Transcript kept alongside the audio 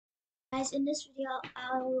Guys, in this video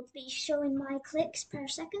I will be showing my clicks per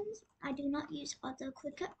second. I do not use auto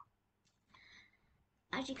clicker.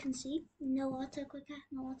 As you can see, no auto clicker,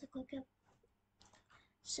 no auto clicker.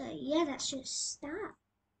 So yeah, let's just start.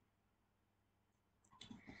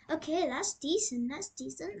 Okay, that's decent, that's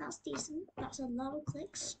decent, that's decent. That's a lot of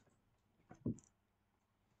clicks.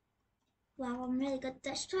 Wow, I'm really good.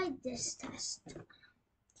 Let's try this test.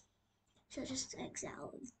 So just exit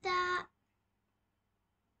out of that.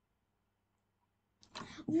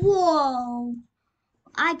 Whoa!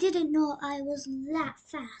 I didn't know I was that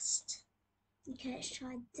fast. Okay, let's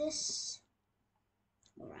try this.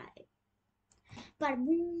 Alright. Bada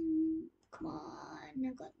boom. Come on,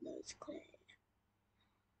 I've got loads of clear.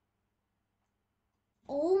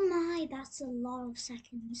 Oh my, that's a lot of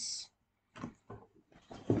seconds.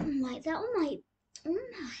 Oh my, oh my.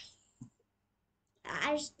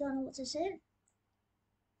 I just don't know what to say.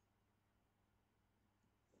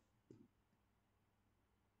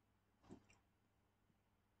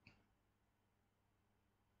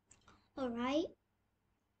 Alright.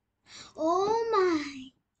 Oh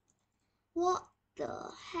my. What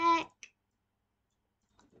the heck?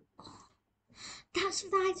 That's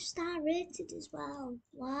 5-star rated as well.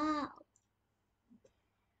 Wow.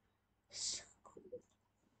 So cool.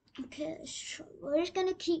 Okay, we're just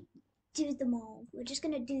gonna do them all. We're just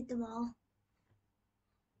gonna do them all.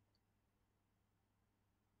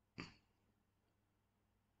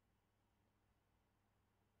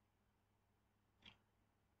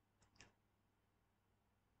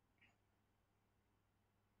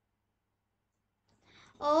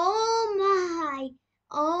 Oh my.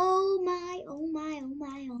 Oh my, oh my, oh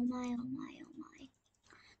my, oh my, oh my, oh my.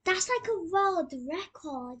 That's like a world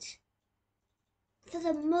record for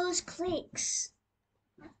the most clicks.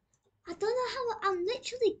 I don't know how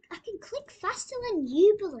I can click faster than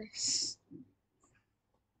Ubulus.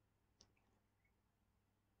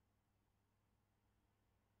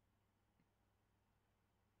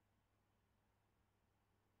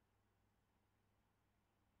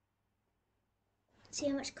 See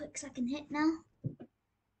how much clicks I can hit now?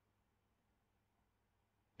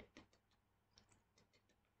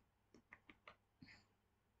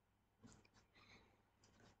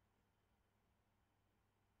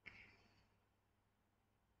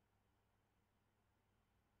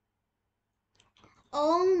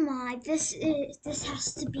 Oh my, this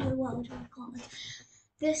has to be a world record.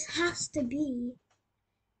 This has to be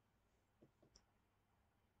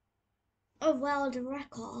a world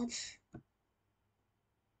record.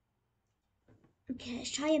 Okay,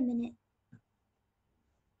 let's try a minute.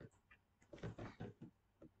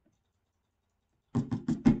 I'm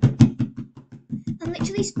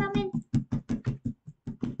literally spamming.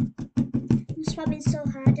 I'm spamming so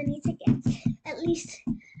hard. I need to get at least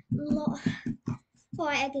a lot.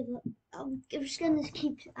 Alright, I give up. I'm just gonna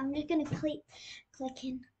keep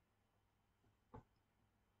clicking.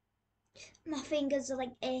 My fingers are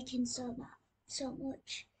like aching so much.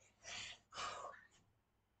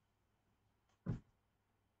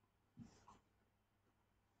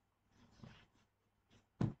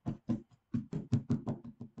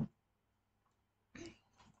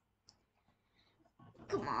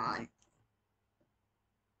 Come on.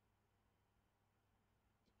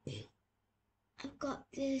 I've got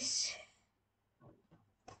this.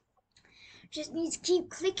 Just need to keep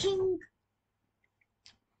clicking.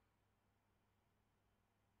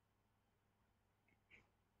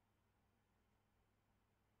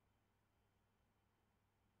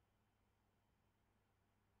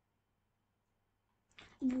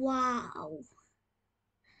 Wow.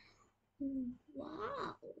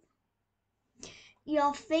 Wow.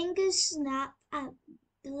 Your fingers snap at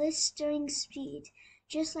blistering speed,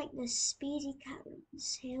 just like the speedy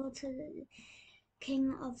cats. Hail to the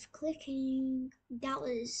king of clicking. That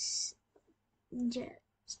was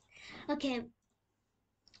just okay.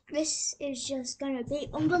 This is just gonna be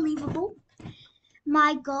unbelievable.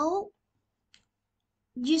 My goal,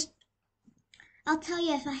 just I'll tell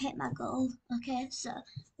you if I hit my goal. Okay, so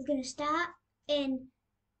we're gonna start in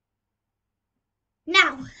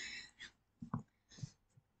now.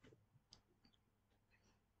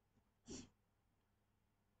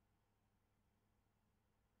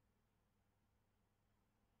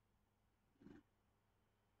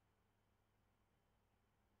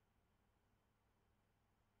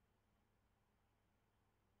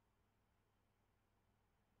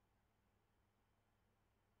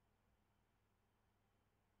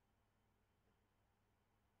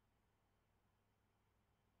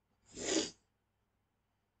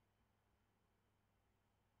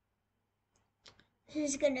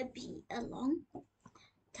 This is gonna be a long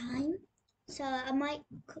time, So I might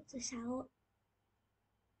cut this out.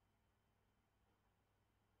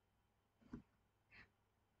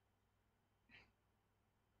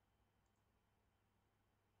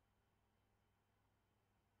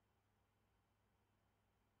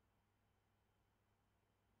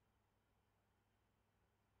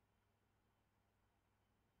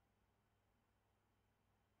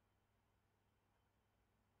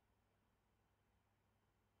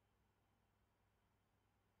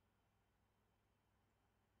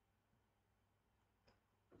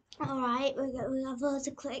 Alright, we have loads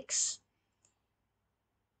of clicks.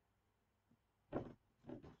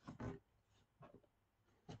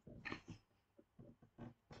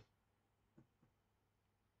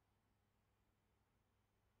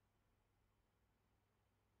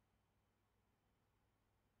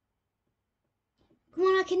 Come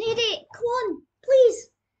on, I can hit it. Come on, please.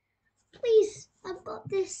 Please, I've got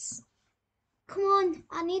this. Come on,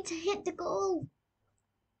 I need to hit the goal.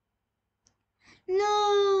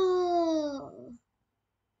 No.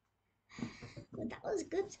 But that was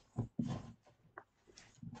good.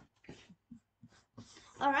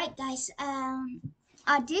 Alright guys,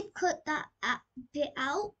 I did cut that bit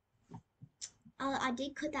out. I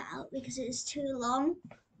did cut that out because it was too long.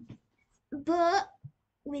 But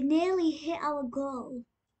we nearly hit our goal.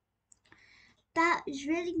 That is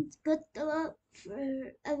really good though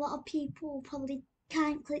for a lot of people probably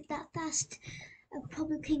can't click that fast. I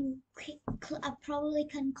probably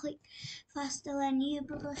can click faster than you,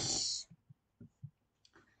 but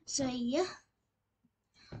so yeah.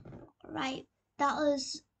 Right, that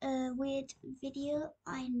was a weird video,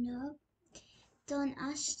 I know. Don't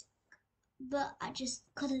ask, but I just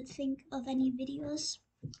couldn't think of any videos.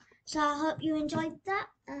 So I hope you enjoyed that,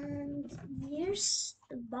 and here's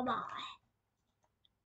bye bye.